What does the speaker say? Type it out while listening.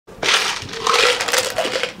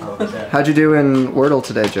How'd you do in Wordle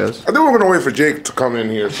today, Joes? I think we're gonna wait for Jake to come in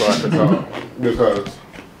here so I can tell because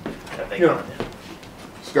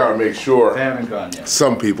just gotta make sure. They haven't gone yet.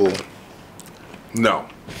 Some people, no.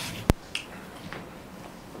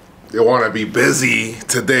 They want to be busy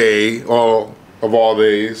today, all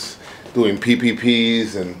days, doing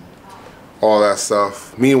PPPs and all that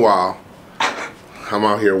stuff. Meanwhile, I'm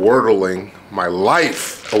out here wordling my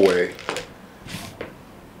life away.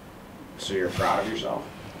 So you're proud of yourself?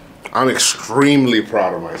 I'm extremely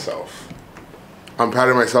proud of myself. I'm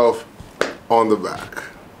patting myself on the back.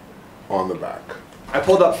 On the back. I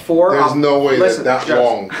pulled up four. There's no way Listen, that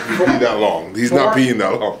long. He'd be that long. He's not being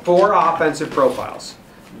that long. 4 offensive profiles.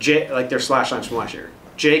 Like their slash lines from last year.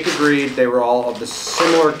 Jake agreed they were all of the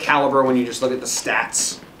similar caliber when you just look at the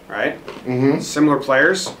stats, right? Mm-hmm. Similar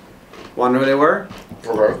players. Want to know who they were?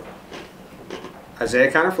 Okay.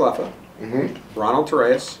 Isaiah Kiner-Falefa, Ronald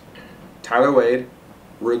Torreyes, Tyler Wade,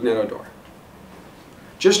 Rougned Odor.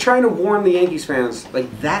 Just trying to warn the Yankees fans, like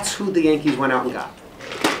that's who the Yankees went out and got.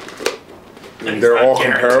 And they're all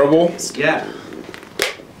comparable? Yeah.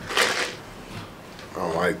 I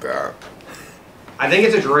don't like that. I think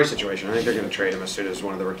it's a Drury situation. I think they're going to trade him as soon as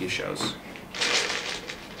one of the rookies shows.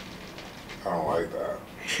 I don't like that.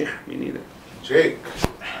 Yeah, me neither. Jake.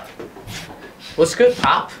 What's good,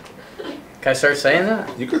 Pop? Can I start saying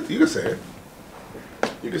that? You could say it.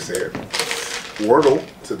 You could say it. Wordle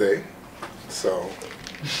today. So.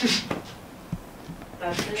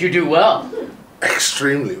 You do well.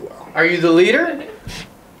 Extremely well. Are you the leader?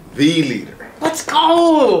 The leader. Let's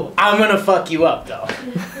go! I'm gonna fuck you up though.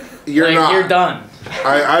 You're like, not. You're done.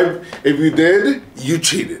 If you did, you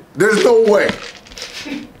cheated. There's no way.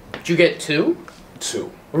 Did you get 2?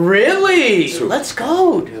 2. Really? 2. Let's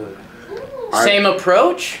go, dude. Same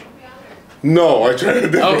approach? No, I tried to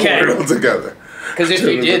do okay. Wordle together. Because if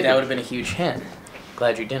you did, that would have been a huge hint.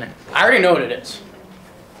 Glad you didn't. I already know what it is.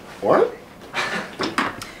 What?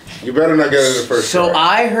 You better not get it in the first So try.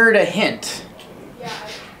 I heard a hint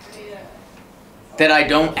that I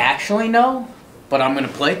don't actually know, but I'm gonna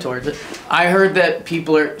play towards it. I heard that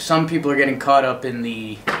some people are getting caught up in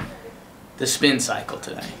the spin cycle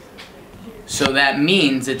today. So that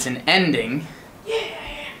means it's an ending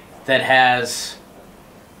that has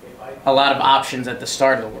a lot of options at the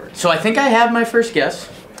start of the word. So I think I have my first guess.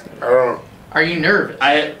 I don't. Are you nervous?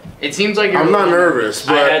 It seems like you're. I'm not nervous,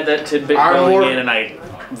 but I had that tidbit going in, and I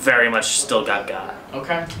very much still got.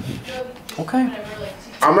 Okay. Okay.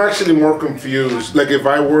 I'm actually more confused. Like if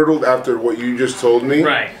I wordled after what you just told me,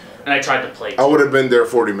 Right. And I tried to play. I would have been there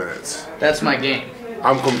 40 minutes. That's my game.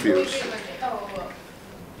 I'm confused.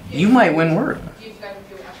 You might win Wordle.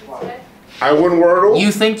 I win Wordle?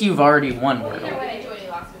 You think you've already won Wordle.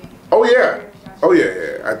 Oh yeah. Oh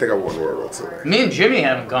yeah. I think I won Wordle today. Me and Jimmy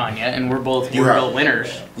haven't gone yet, and we're both Wordle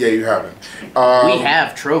winners. Yeah, you haven't. We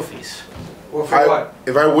have trophies. Well, for what?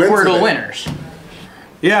 If I win Wordle today, winners.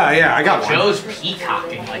 Yeah, I got one. Joe's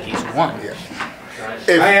peacocking like he's won. Yeah.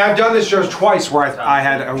 I've done this Joe's twice where I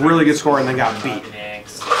had a really good score and then got beat.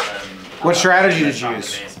 What strategy did you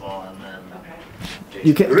use?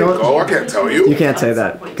 You can't. Oh, I can't tell you. You can't say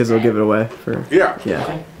that because they'll give it away. For Yeah.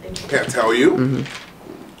 Can't tell you.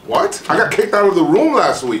 What? I got kicked out of the room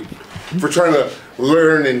last week for trying to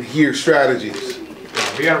learn and hear strategies.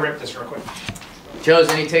 We gotta rip this real quick. Joe's,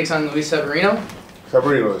 any takes on Luis Severino?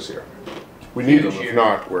 Severino is here. We need him. If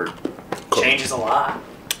not, we're cooked. Changes a lot.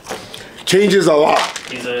 Changes a lot.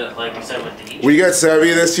 He's like you said with the We get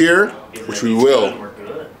Sevy this year, which we will. We're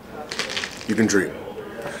good. You can dream.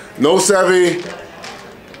 No Sevy.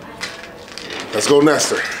 Let's go,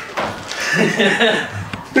 Nestor.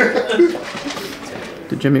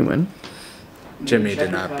 Did Jimmy win? Jimmy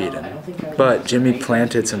did not beat him. But Jimmy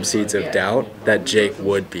planted some seeds of doubt that Jake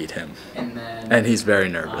would beat him. And he's very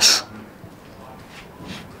nervous.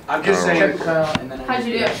 I'm just saying, How'd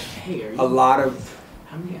you do? a lot of.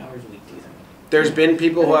 How many hours a week do you think? There's been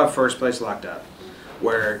people who have first place locked up,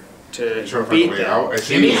 where to beat them.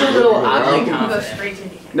 Jimmy's a little oddly Go confident. straight to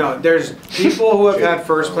me. No, there's people who have had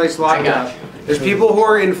first place locked up. There's people who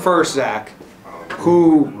are in first, Zach,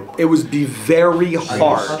 who it would be very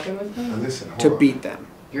hard to beat them.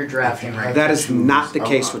 You're drafting right That is not the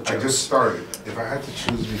case with I Joe. just started. If I had to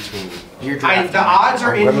choose between, You're drafting. The odds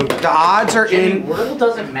are in. The odds are Jimmy, in. Wordle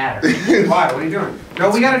doesn't matter. Why? What are you doing? No,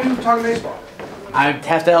 we gotta do talking baseball. I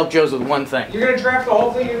have to help Joe's with one thing. You're gonna draft the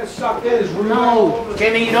whole thing. You're gonna suck in. No,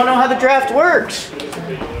 Jimmy, you don't know how the draft works.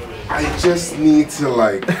 I just need to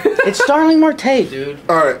like. It's Starling Marte, dude.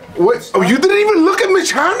 All right. What? Oh, you didn't even look at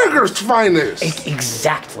Mitch Haniger's finest.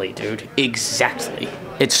 Exactly, dude. Exactly.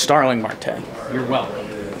 It's Starling Marte. You're welcome.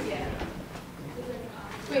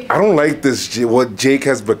 I don't like this, what Jake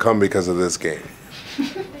has become because of this game.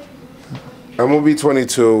 MLB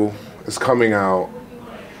 22 is coming out,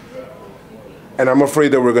 and I'm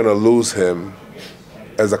afraid that we're going to lose him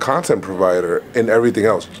as a content provider and everything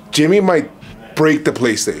else. Jimmy might break the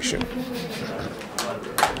PlayStation.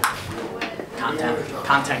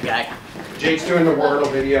 Content guy. Jake's doing the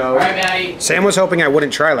Wordle video. All right, Maddie. Sam was hoping I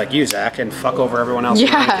wouldn't try like you, Zach, and fuck over everyone else.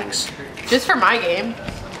 Yeah, just for my game.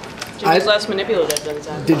 Jimmy's less manipulative than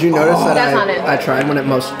Zach. Did you notice that That's not it. I tried when it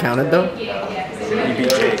most counted though? You beat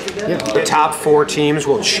Jake. Yeah. The top 4 teams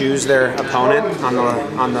will choose their opponent on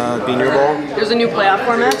the Biñho Bowl. There's a new playoff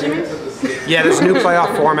format, Jimmy? Yeah, there's a new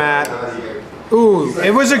playoff format. Ooh,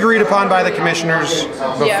 it was agreed upon by the commissioners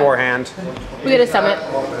beforehand. We get a summit.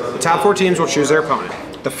 The top 4 teams will choose their opponent.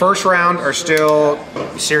 The first round are still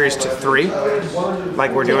series to 3,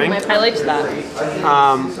 like we're doing. I liked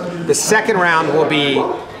that. The second round will be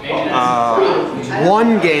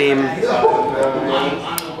 1 game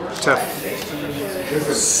to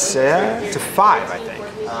 5, I think.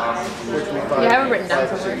 Yeah, I have it written down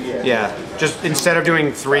somewhere. Yeah, just instead of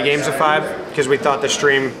doing 3 games of 5, because we thought the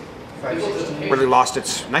stream really lost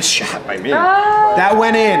its nice shot by me. That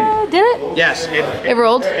went in. Did it? Yes, It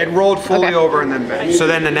rolled? It rolled fully over and then back. So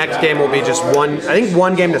then the next game will be just 1. I think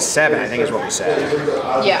 1 game to 7. I think is what we said.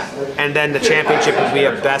 Yeah. And then the championship will be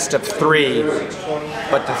a best of 3,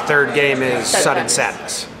 but the third game is sudden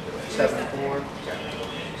sadness.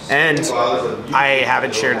 And I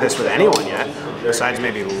haven't shared this with anyone yet, besides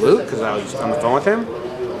maybe Luke, because I was on the phone with him.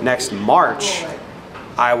 Next March,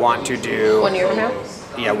 I want to do 1 year from now?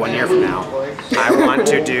 Yeah, 1 year from now. I want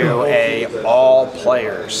to do a all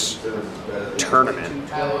players tournament,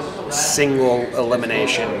 single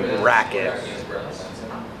elimination bracket,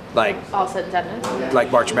 like All said and done.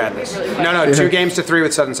 like March Madness. No, 2 games to 3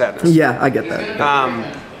 with sudden sadness. Yeah, I get that.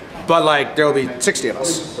 But like there'll be 60 of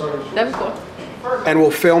us, That'd be cool. and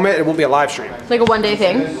we'll film it. It won't be a live stream. Like a 1 day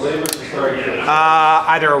thing.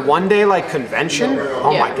 Either a 1 day like convention.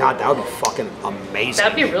 Oh my Yeah. god, that would be fucking amazing.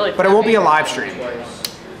 That'd be really But it won't be a live stream.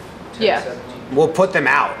 Yeah. We'll put them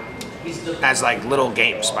out as like little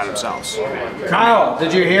games by themselves. Kyle,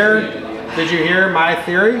 did you hear my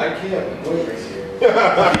theory? I can't wait.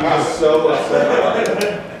 So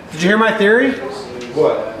upset. Did you hear my theory?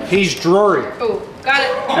 What? He's Drury. Oh, got it.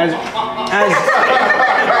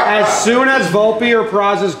 As soon as Volpe or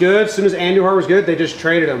Praz is good, as soon as Andujar was good, they just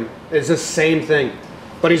traded him. It's the same thing.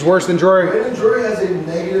 But he's worse than Drury. Brandon Drury has a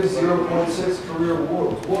negative 0.6 career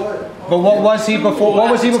WAR. What? But what was he before?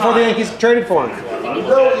 What was he before the Yankees traded for him?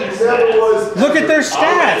 No, he never was. Look at their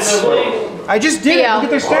stats. I just did it. Look at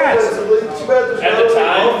their stats. Too bad there's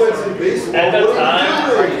no offense in baseball.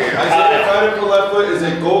 Isaiah Kiner for left foot is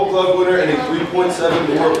a Gold Glove winner and a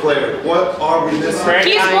 3.7 WAR player. What are we missing?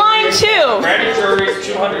 He's blind too! Brandon Drury's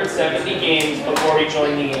 270 games before he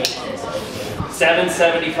joined the Yankees.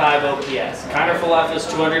 775 OPS. Kiner Falefa's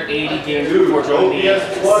 280 games before joining the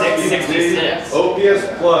Yankees. 666. OPS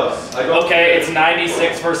plus. Okay, it's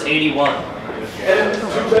 96 versus 81. And too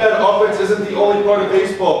bad offense isn't the only part of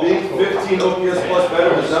baseball. Being 15 OPS plus better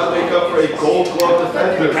does not make up for a Gold Glove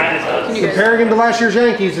defender. Kind of does. Comparing him to last year's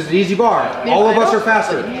Yankees is an easy bar. All of us are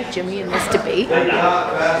faster. Jimmy in this debate.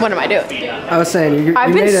 What am I doing? I was saying you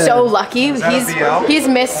I've made been a, so lucky. that a BL? He's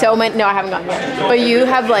missed so many. No, I haven't gotten yet. But you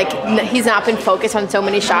have he's not been focused on so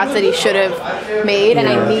many shots that he should have made, and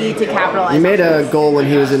I need to capitalize. You made on a goal when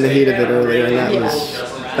he was in the heat of it earlier, and that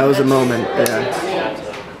was a moment. Yeah.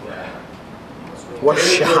 What a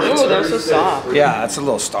shot. Oh, that was so soft. Yeah, that's a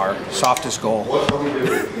little star. Softest goal.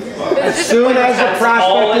 As soon as the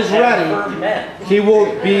prospect is ready, he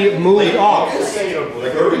will be moved off.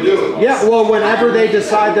 Yeah, well, whenever they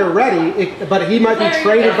decide they're ready, but he might be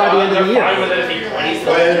traded by the end of the year.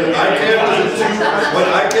 When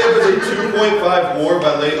ICAP is a 2.5 WAR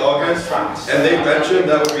by late August, and they bench him,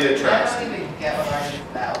 that would be a travesty.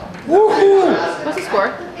 Woohoo! What's the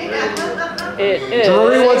score? It is.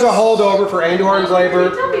 Drury was a holdover for Andujar's labor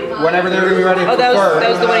whenever they were going to be ready for that third.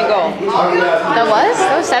 was the winning goal. That was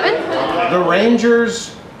 7? The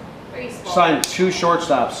Rangers signed 2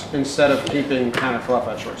 shortstops instead of keeping kind of fluff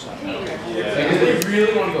at shortstop. They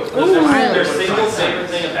really want to go. Their single favorite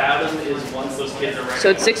thing about him is once those kids are ready. So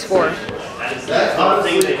it's 6-4. That's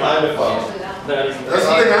honestly kind of fun. That's the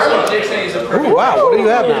thing I like. Ooh, wow, what do you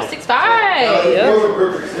have now? 6-5.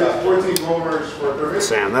 Perfect. Yeah, 14 homers for 30.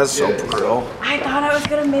 Sam, that's so brutal. I thought I was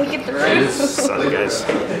gonna make it through. Son, guys.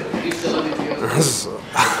 This is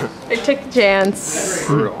I took the chance.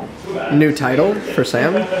 brutal. New title for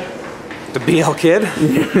Sam. The BL kid?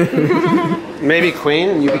 Maybe queen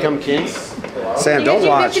and you become king? Sam, don't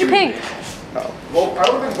watch. Pink. Oh. Well, I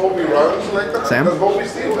don't think Volpe runs like that. Sam? Does Volpe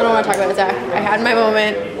steal? I don't want to talk about it, Zach. I had my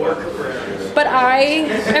moment. But I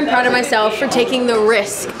am proud of myself for taking the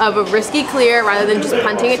risk of a risky clear rather than just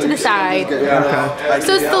punting it to the side. Okay.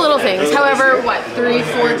 So it's the little things. However, what, 3,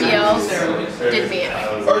 4 BLs did me in.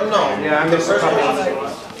 Or no. Yeah, I missed a couple.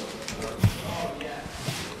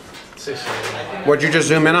 What'd you just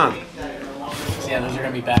zoom in on? Yeah, those are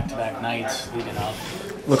gonna be back-to-back nights leading up.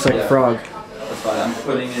 Looks like a frog. That's fine. I'm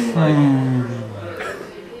putting in like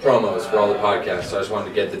promos for all the podcasts, so I just wanted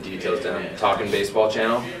to get the details down. Talking Baseball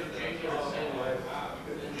channel.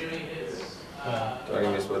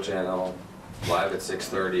 Talking Baseball channel. Live at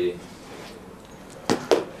 6:30.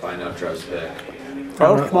 Find out Trev's pick.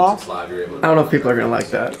 Small. It's live. You're able I don't know if people are gonna like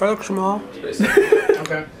that. I look small.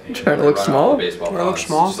 Okay. Trying to look small? Baseball I look pods.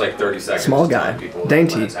 small. Just like 30 seconds. Small to tell guy. people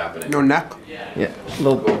Dainty. when it's happening. No neck. Yeah,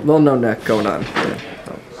 little no neck going on. Yeah.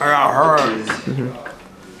 I got hurt.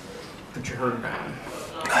 Put your herd down.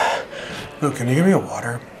 Luke, can you give me a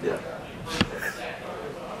water? Yeah.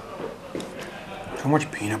 How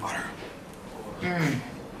much peanut butter?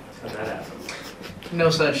 No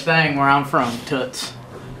such thing where I'm from, toots.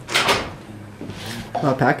 A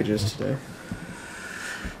lot of packages today.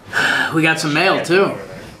 We got some mail too.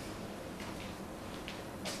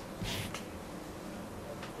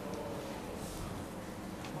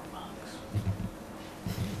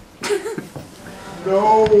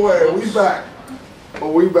 No way. We back.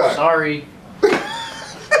 Oh, we back. Sorry.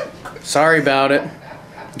 Sorry about it.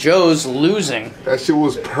 Joe's losing. That shit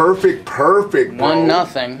was perfect, bro.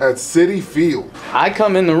 1-0. At Citi Field. I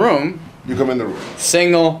come in the room, You come in the room.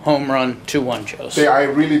 single, home run, 2-1 Joe's. See, I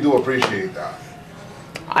really do appreciate that.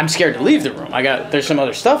 I'm scared to leave the room. There's some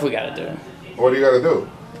other stuff we gotta do. What do you gotta do?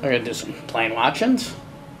 I gotta do some plane watchings.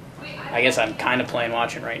 I guess I'm kind of plane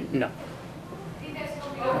watching right now.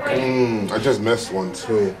 I just missed one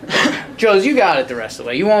too. Joe's, you got it the rest of the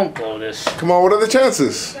way. You won't blow this. Come on, what are the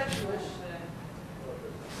chances?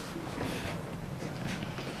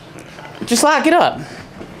 Just lock it up.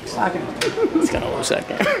 Just lock it up. It's gonna lose that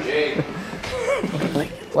game.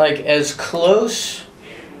 like as close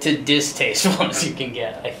to distasteful as you can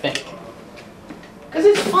get, I think. Because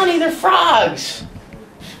it's funny, they're frogs.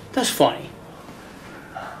 That's funny.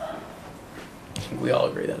 I think we all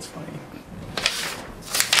agree that's funny.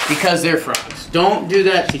 Because they're frogs. Don't do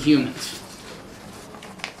that to humans.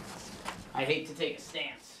 I hate to take a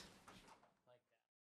stance.